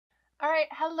Alright,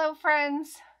 hello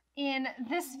friends. In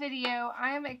this video,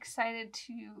 I am excited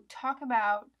to talk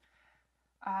about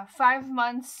 5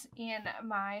 months in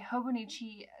my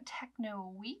Hobonichi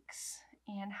Techo Weeks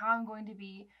and how I'm going to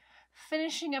be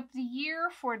finishing up the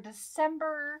year for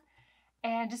December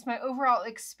and just my overall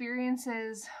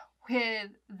experiences with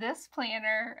this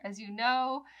planner. As you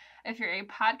know, if you're a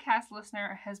podcast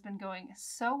listener, it has been going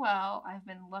so well. I've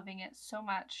been loving it so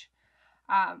much.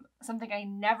 Something I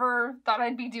never thought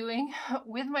I'd be doing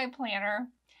with my planner.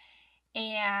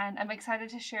 And I'm excited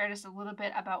to share just a little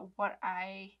bit about what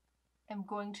I am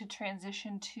going to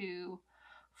transition to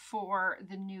for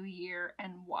the new year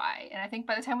and why. And I think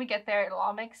by the time we get there, it'll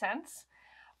all make sense.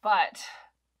 But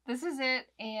this is it,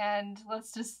 and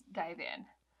let's just dive in.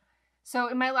 So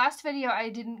in my last video, I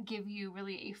didn't give you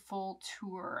really a full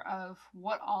tour of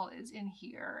what all is in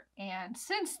here. And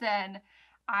since then,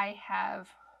 I have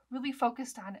really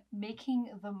focused on making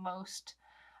the most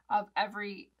of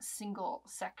every single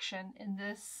section in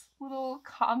this little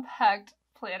compact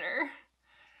planner.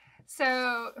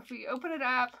 So if we open it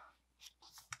up,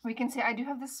 we can see I do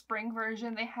have the spring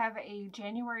version. They have a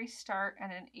January start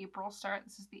and an April start.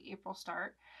 This is the April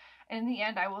start. And in the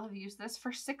end, I will have used this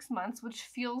for 6 months, which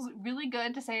feels really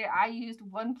good to say I used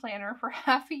one planner for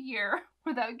half a year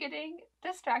without getting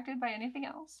distracted by anything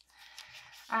else.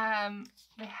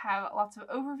 They have lots of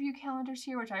overview calendars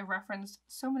here, which I referenced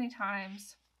so many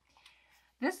times.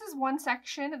 This is one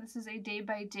section. This is a day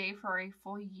by day for a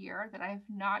full year that I've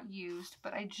not used,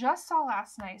 but I just saw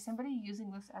last night somebody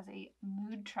using this as a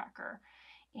mood tracker,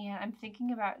 and I'm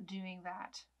thinking about doing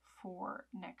that for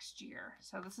next year.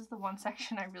 So this is the one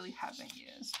section I really haven't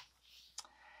used.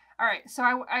 All right, so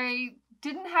I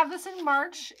didn't have this in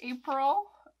March, April,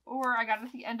 or I got it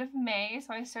at the end of May,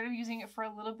 so I started using it for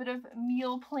a little bit of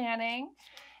meal planning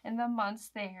in the months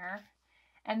there.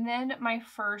 And then my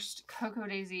first Cocoa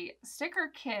Daisy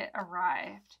sticker kit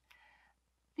arrived.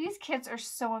 These kits are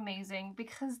so amazing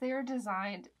because they're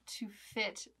designed to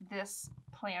fit this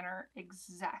planner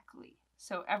exactly.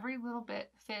 So every little bit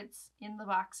fits in the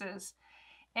boxes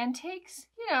and takes,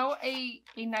 you know, a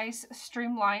nice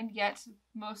streamlined yet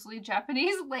mostly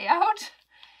Japanese layout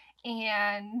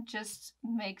and just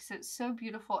makes it so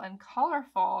beautiful and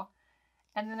colorful.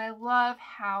 And then I love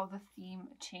how the theme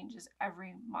changes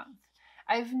every month.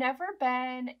 I've never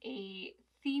been a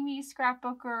themey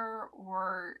scrapbooker,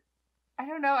 or I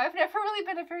don't know, I've never really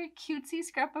been a very cutesy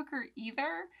scrapbooker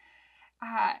either.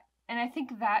 And I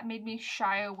think that made me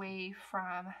shy away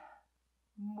from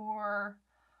more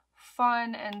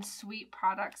fun and sweet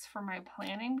products for my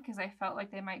planning because I felt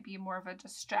like they might be more of a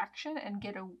distraction and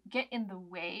get in the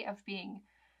way of being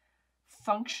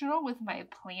functional with my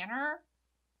planner.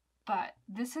 But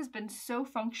this has been so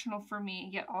functional for me,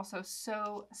 yet also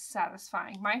so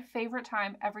satisfying. My favorite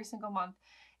time every single month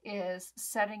is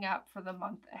setting up for the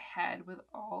month ahead with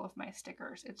all of my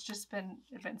stickers. It's been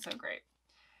so great.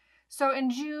 So in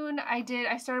June, I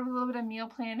started with a little bit of meal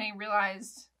planning,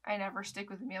 realized I never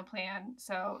stick with a meal plan,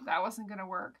 so that wasn't going to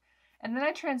work. And then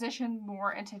I transitioned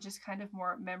more into just kind of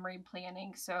more memory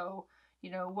planning. So, you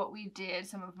know, what we did,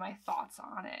 some of my thoughts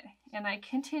on it. And I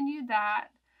continued that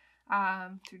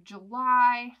through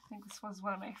July. I think this was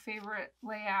one of my favorite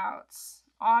layouts.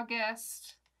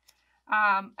 August.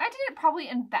 I did it probably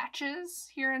in batches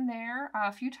here and there,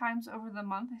 a few times over the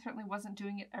month. I certainly wasn't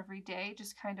doing it every day,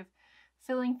 just kind of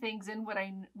filling things in what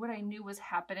I knew was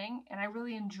happening. And I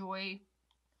really enjoy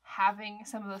having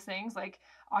some of those things. Like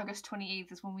August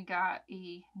 28th is when we got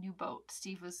a new boat.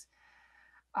 Steve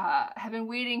had been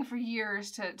waiting for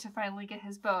years to finally get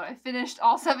his boat. I finished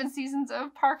all 7 seasons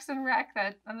of Parks and Rec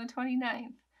on the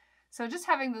 29th. So just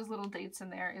having those little dates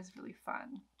in there is really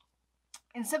fun.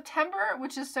 In September,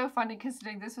 which is so funny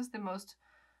considering this was the most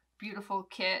beautiful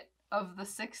kit of the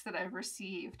 6 that I've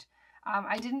received,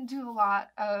 I didn't do a lot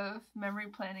of memory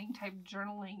planning type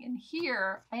journaling in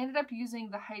here. I ended up using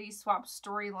the Heidi Swapp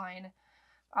Storyline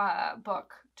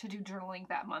book to do journaling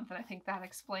that month, and I think that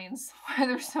explains why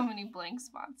there's so many blank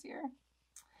spots here.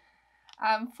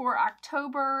 For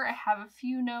October, I have a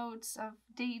few notes of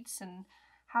dates and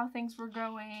how things were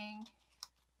going.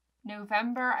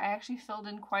 November, I actually filled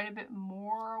in quite a bit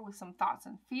more with some thoughts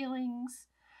and feelings.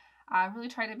 I really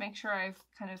tried to make sure I've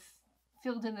kind of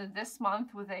filled in this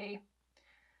month with a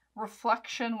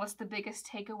reflection. What's the biggest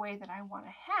takeaway that I want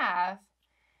to have?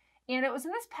 And it was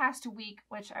in this past week,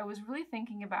 which I was really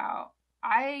thinking about,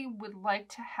 I would like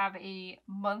to have a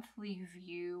monthly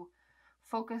view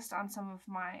focused on some of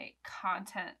my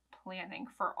content planning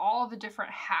for all the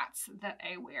different hats that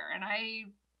I wear. And I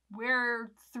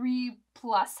wear 3+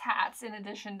 hats in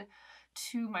addition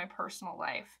to my personal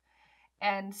life.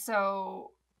 And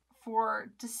so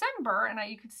for December, and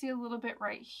you can see a little bit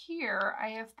right here, I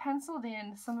have penciled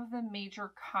in some of the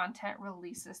major content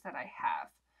releases that I have.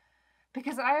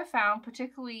 Because I have found,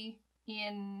 particularly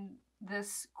in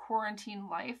this quarantine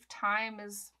life, time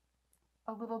is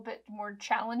a little bit more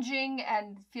challenging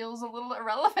and feels a little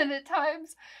irrelevant at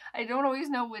times. I don't always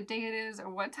know what day it is or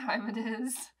what time it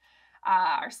is.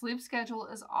 Our sleep schedule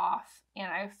is off,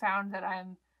 and I've found that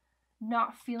I'm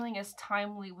not feeling as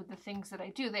timely with the things that I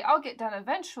do. They all get done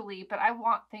eventually, but I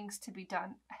want things to be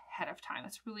done ahead of time.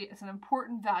 It's an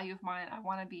important value of mine. I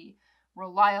want to be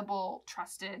reliable,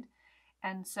 trusted.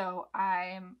 And so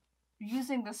I'm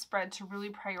using the spread to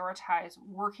really prioritize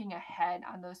working ahead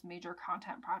on those major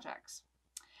content projects.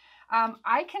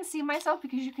 I can see myself,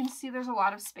 because you can see there's a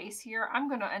lot of space here. I'm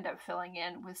going to end up filling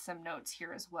in with some notes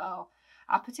here as well.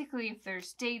 Particularly if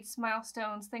there's dates,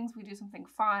 milestones, things we do something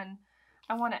fun.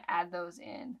 I want to add those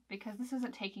in because this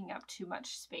isn't taking up too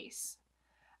much space.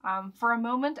 For a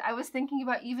moment, I was thinking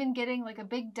about even getting like a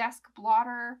big desk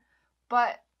blotter,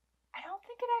 but I don't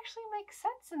think it actually makes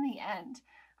sense in the end.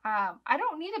 I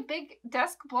don't need a big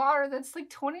desk blotter that's like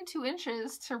 22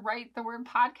 inches to write the word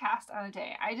podcast on a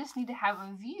day. I just need to have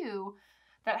a view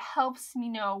that helps me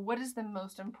know what is the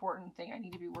most important thing I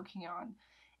need to be working on,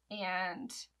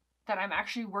 and that I'm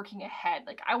actually working ahead.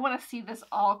 Like, I want to see this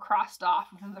all crossed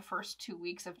off within the first 2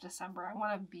 weeks of December. I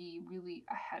want to be really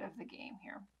ahead of the game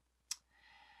here.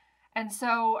 And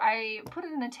so I put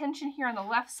an intention here on the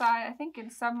left side. I think in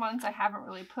some months I haven't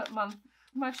really put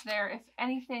much there, if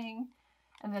anything.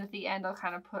 And then at the end I'll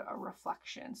kind of put a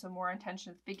reflection. So more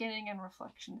intention at the beginning and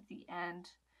reflection at the end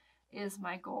is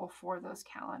my goal for those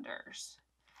calendars.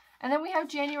 And then we have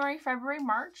January, February,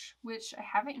 March, which I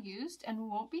haven't used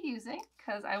and won't be using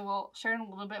because I will share in a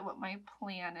little bit what my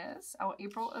plan is. Oh,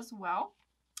 April as well.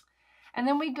 And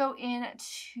then we go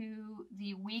into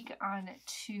the week on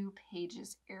 2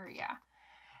 pages area.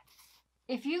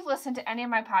 If you've listened to any of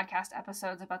my podcast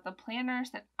episodes about the planners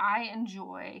that I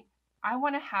enjoy, I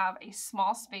want to have a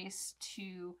small space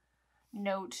to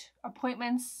note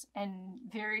appointments and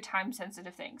very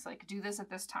time-sensitive things, like do this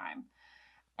at this time.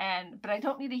 But I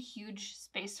don't need a huge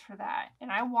space for that.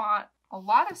 And I want a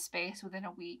lot of space within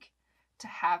a week to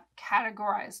have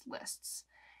categorized lists.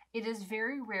 It is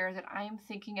very rare that I am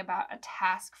thinking about a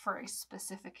task for a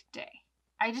specific day.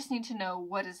 I just need to know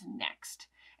what is next.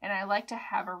 And I like to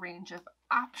have a range of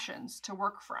options to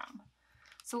work from.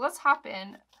 So let's hop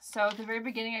in. So at the very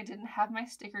beginning, I didn't have my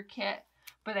sticker kit,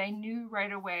 but I knew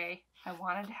right away I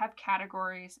wanted to have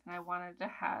categories and I wanted to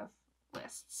have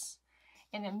lists.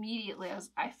 And immediately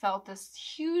I felt this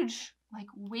huge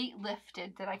weight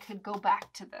lifted that I could go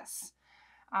back to this.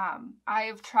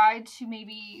 I've tried to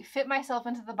maybe fit myself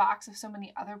into the box of so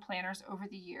many other planners over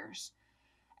the years.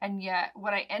 And yet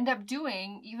what I end up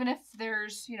doing, even if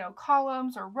there's,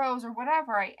 columns or rows or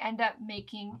whatever, I end up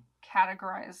making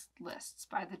categorized lists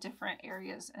by the different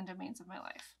areas and domains of my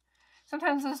life.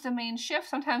 Sometimes those domains shift.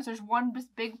 Sometimes there's one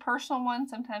big personal one.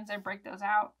 Sometimes I break those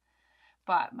out.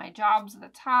 But my job's at the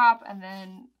top, and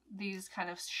then these kind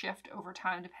of shift over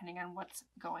time depending on what's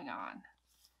going on.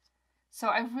 So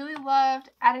I really loved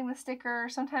adding the sticker.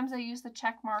 Sometimes I use the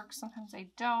check marks, sometimes I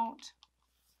don't.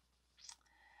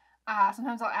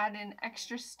 Sometimes I'll add in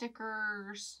extra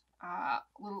stickers,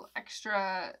 little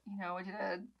extra,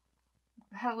 I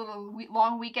had a little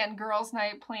long weekend girls'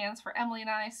 night plans for Emily and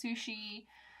I, sushi,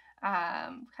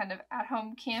 kind of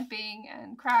at-home camping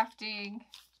and crafting.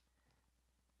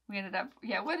 We ended up,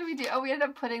 what did we do? Oh, we ended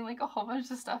up putting a whole bunch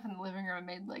of stuff in the living room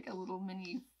and made a little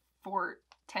mini fort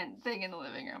tent thing in the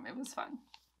living room. It was fun.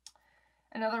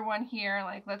 Another one here,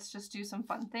 let's just do some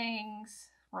fun things,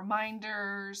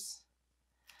 reminders,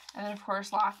 and then of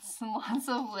course lots and lots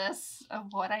of lists of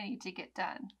what I need to get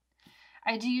done.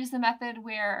 I do use the method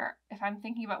where if I'm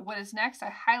thinking about what is next, I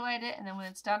highlight it, and then when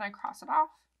it's done, I cross it off.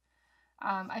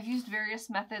 I've used various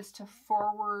methods to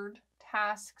forward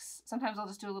tasks. Sometimes I'll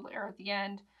just do a little arrow at the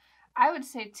end. I would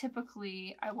say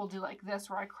typically I will do like this,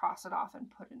 where I cross it off and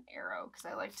put an arrow, because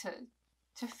I like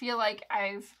to feel like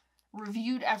I've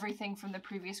reviewed everything from the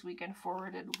previous week and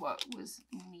forwarded what was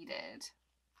needed.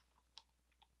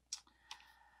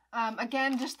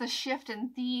 Again, just the shift in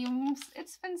themes.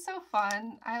 It's been so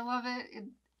fun. I love it.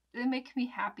 It makes me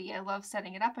happy. I love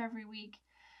setting it up every week,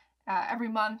 every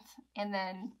month, and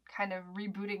then kind of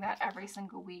rebooting that every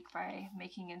single week by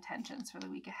making intentions for the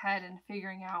week ahead and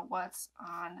figuring out what's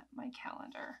on my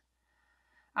calendar.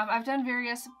 I've done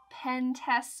various pen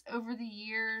tests over the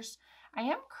years. I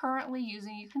am currently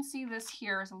using, you can see this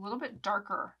here is a little bit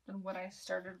darker than what I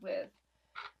started with.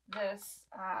 This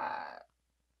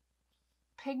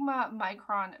Pigma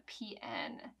Micron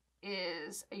PN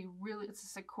is it's a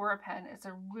Sakura pen. It's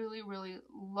a really, really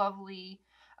lovely,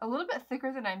 a little bit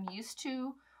thicker than I'm used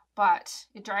to, but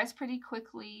it dries pretty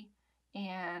quickly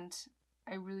and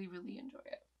I really, really enjoy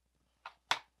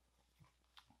it.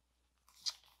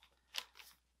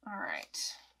 All right.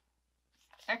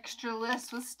 Extra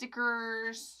list with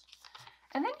stickers.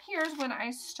 And then here's when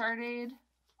I started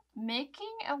making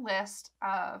a list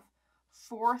of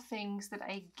 4 things that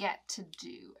I get to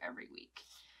do every week.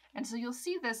 And so you'll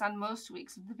see this on most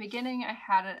weeks. At the beginning, I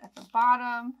had it at the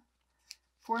bottom,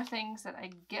 4 things that I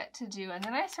get to do. And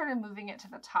then I started moving it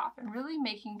to the top and really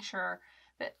making sure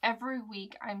that every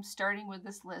week I'm starting with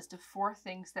this list of 4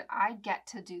 things that I get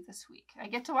to do this week. I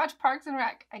get to watch Parks and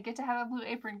Rec. I get to have a Blue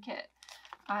Apron kit.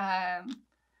 I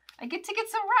get to get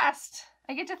some rest.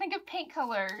 I get to think of paint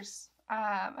colors.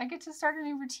 I get to start a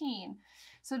new routine.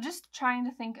 So just trying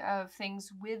to think of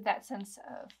things with that sense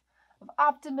of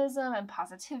optimism and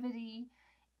positivity,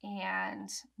 and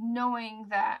knowing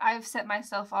that I've set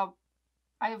myself up,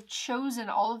 I have chosen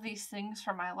all of these things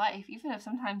for my life, even if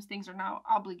sometimes things are now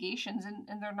obligations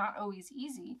and they're not always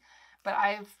easy, but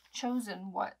I've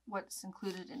chosen what's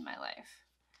included in my life.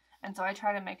 And so I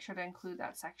try to make sure to include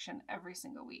that section every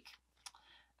single week.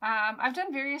 I've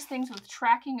done various things with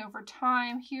tracking over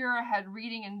time. Here I had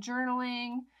reading and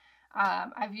journaling.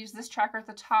 I've used this tracker at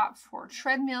the top for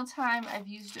treadmill time. I've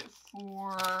used it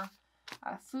for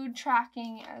food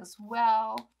tracking as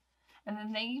well. And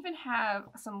then they even have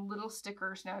some little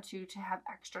stickers now too to have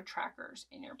extra trackers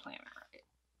in your planner.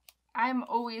 I'm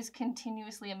always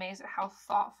continuously amazed at how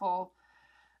thoughtful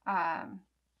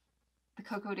the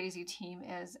Cocoa Daisy team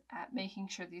is at making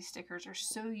sure these stickers are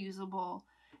so usable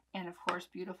and of course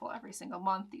beautiful every single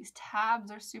month. These tabs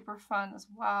are super fun as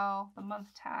well, the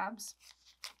month tabs.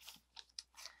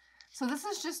 So this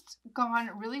has just gone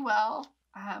really well.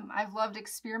 I've loved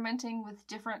experimenting with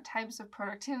different types of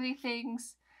productivity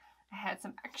things. I had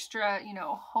some extra,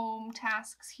 home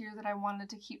tasks here that I wanted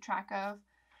to keep track of.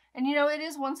 And it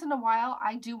is once in a while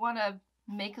I do want to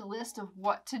make a list of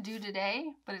what to do today,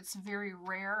 but it's very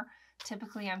rare.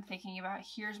 Typically I'm thinking about,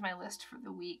 here's my list for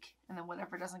the week, and then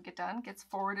whatever doesn't get done gets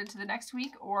forwarded to the next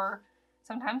week, or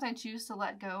sometimes I choose to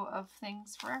let go of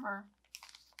things forever.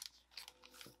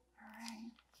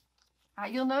 All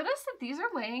right. You'll notice that these are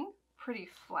laying pretty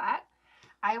flat.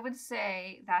 I would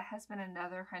say that has been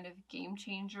another kind of game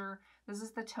changer. This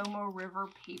is the Tomo River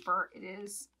paper. It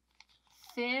is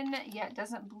thin, yet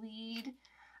doesn't bleed.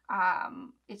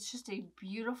 It's just a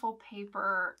beautiful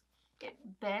paper. It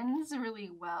bends really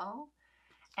well,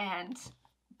 and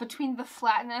between the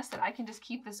flatness that I can just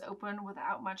keep this open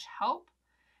without much help,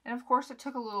 and of course it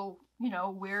took a little,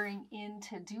 wearing in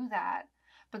to do that,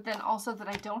 but then also that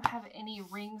I don't have any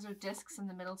rings or discs in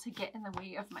the middle to get in the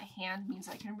way of my hand means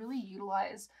I can really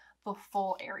utilize the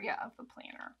full area of the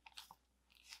planner.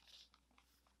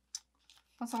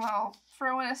 Once in a while I'll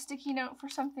throw in a sticky note for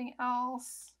something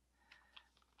else.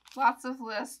 Lots of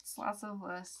lists, lots of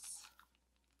lists.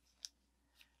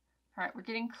 All right, we're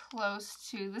getting close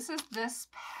to, this is this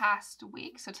past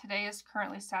week. So today is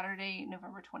currently Saturday,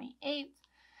 November 28th.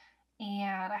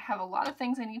 And I have a lot of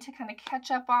things I need to kind of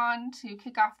catch up on to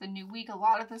kick off the new week. A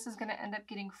lot of this is going to end up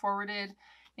getting forwarded.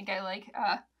 I think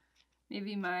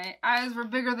maybe my eyes were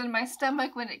bigger than my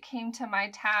stomach when it came to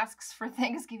my tasks for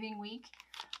Thanksgiving week.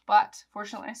 But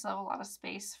fortunately, I still have a lot of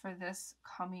space for this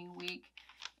coming week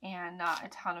and not a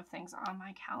ton of things on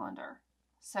my calendar.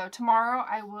 So tomorrow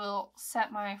I will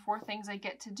set my 4 things I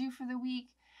get to do for the week.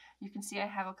 You can see I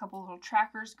have a couple little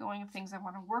trackers going of things I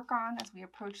want to work on as we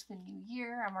approach the new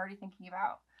year. I'm already thinking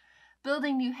about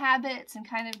building new habits and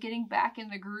kind of getting back in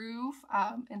the groove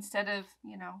instead of,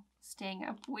 staying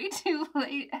up way too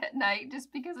late at night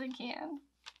just because I can.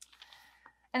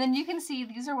 And then you can see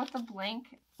these are what the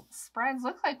blank spreads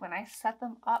look like when I set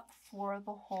them up for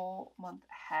the whole month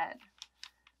ahead.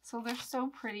 So they're so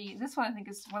pretty. This one I think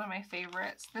is one of my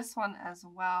favorites. This one as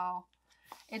well.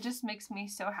 It just makes me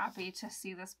so happy to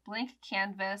see this blank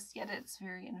canvas, yet it's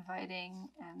very inviting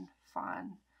and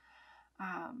fun.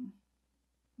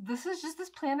 This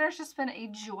planner has just been a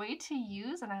joy to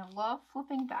use, and I love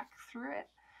flipping back through it.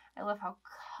 I love how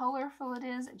colorful it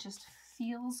is. It just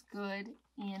feels good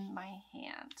in my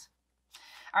hand.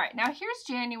 All right, now here's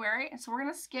January, and so we're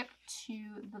going to skip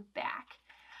to the back.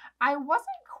 I wasn't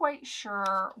quite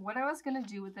sure what I was going to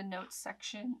do with the notes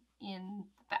section in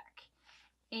the back.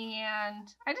 And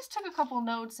I just took a couple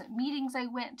notes at meetings I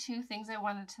went to, things I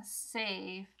wanted to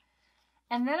save.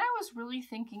 And then I was really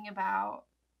thinking about,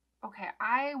 okay,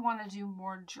 I want to do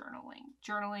more journaling.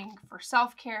 Journaling for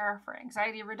self-care, for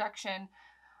anxiety reduction.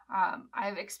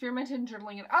 I've experimented in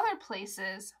journaling in other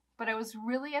places, but I was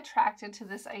really attracted to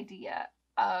this idea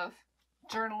of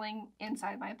journaling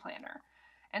inside my planner.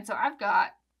 And so I've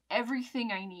got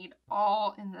everything I need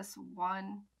all in this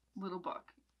one little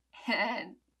book.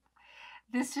 And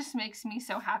this just makes me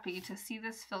so happy to see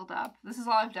this filled up. This is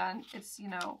all I've done. It's,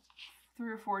 3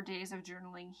 or 4 days of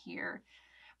journaling here.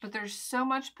 But there's so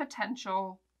much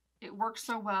potential. It works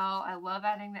so well. I love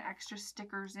adding the extra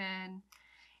stickers in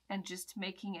and just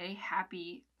making a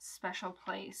happy, special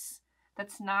place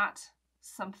that's not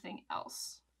something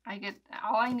else.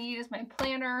 All I need is my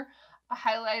planner, a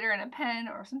highlighter, and a pen,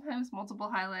 or sometimes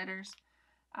multiple highlighters.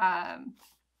 And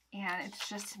it's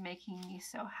just making me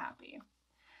so happy.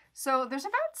 So there's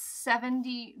about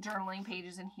 70 journaling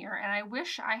pages in here, and I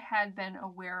wish I had been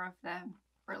aware of them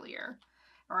earlier,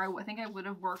 or I think I would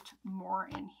have worked more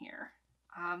in here.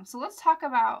 So let's talk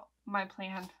about my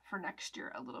plan for next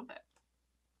year a little bit.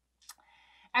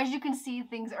 As you can see,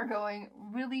 things are going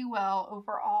really well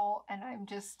overall, and I'm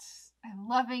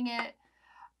loving it.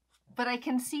 But I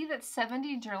can see that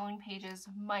 70 journaling pages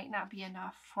might not be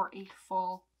enough for a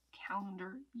full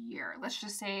calendar year. Let's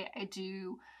just say I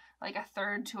do like a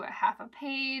third to a half a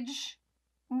page.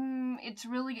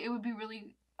 It would be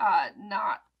really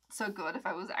not so good if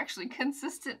I was actually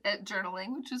consistent at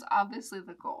journaling, which is obviously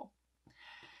the goal.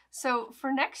 So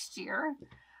for next year,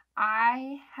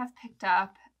 I have picked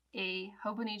up a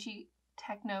Hobonichi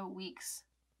Techo Weeks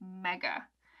Mega.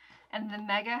 And the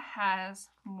Mega has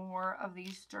more of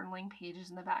these journaling pages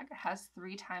in the back. It has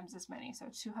 3 times as many, so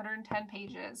 210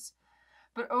 pages.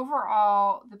 But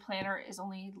overall, the planner is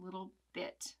only a little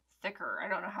bit thicker. I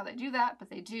don't know how they do that, but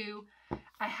they do.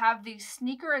 I have the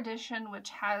sneaker edition, which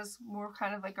has more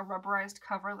kind of like a rubberized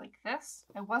cover like this.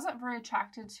 I wasn't very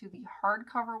attracted to the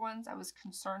hardcover ones. I was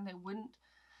concerned they wouldn't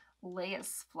lay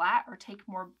as flat or take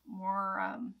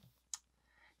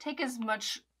take as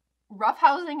much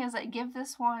roughhousing as I give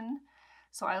this one.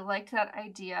 So I liked that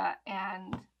idea,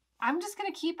 and I'm just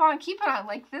going to keep on keeping on.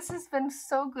 Like, this has been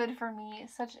so good for me.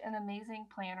 Such an amazing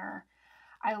planner.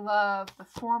 I love the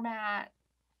format.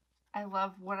 I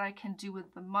love what I can do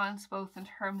with the months, both in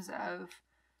terms of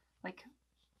like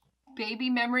baby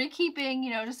memory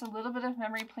keeping, just a little bit of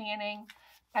memory planning,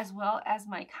 as well as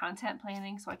my content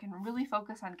planning, so I can really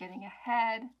focus on getting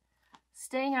ahead,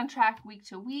 staying on track week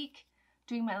to week,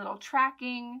 doing my little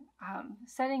tracking,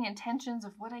 setting intentions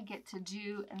of what I get to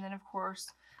do, and then of course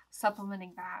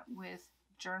supplementing that with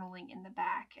journaling in the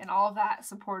back, and all of that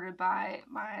supported by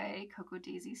my Cocoa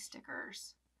Daisy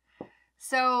stickers.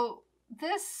 So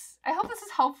I hope this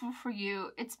is helpful for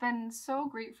you. It's been so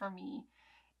great for me,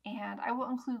 and I will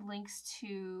include links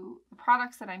to the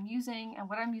products that I'm using and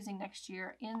what I'm using next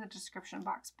year in the description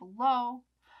box below.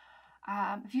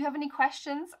 If you have any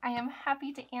questions, I am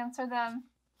happy to answer them,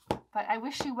 but I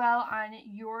wish you well on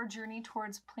your journey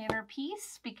towards planner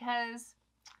peace, because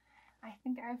I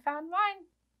think I found mine.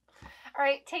 All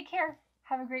right, take care.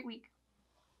 Have a great week.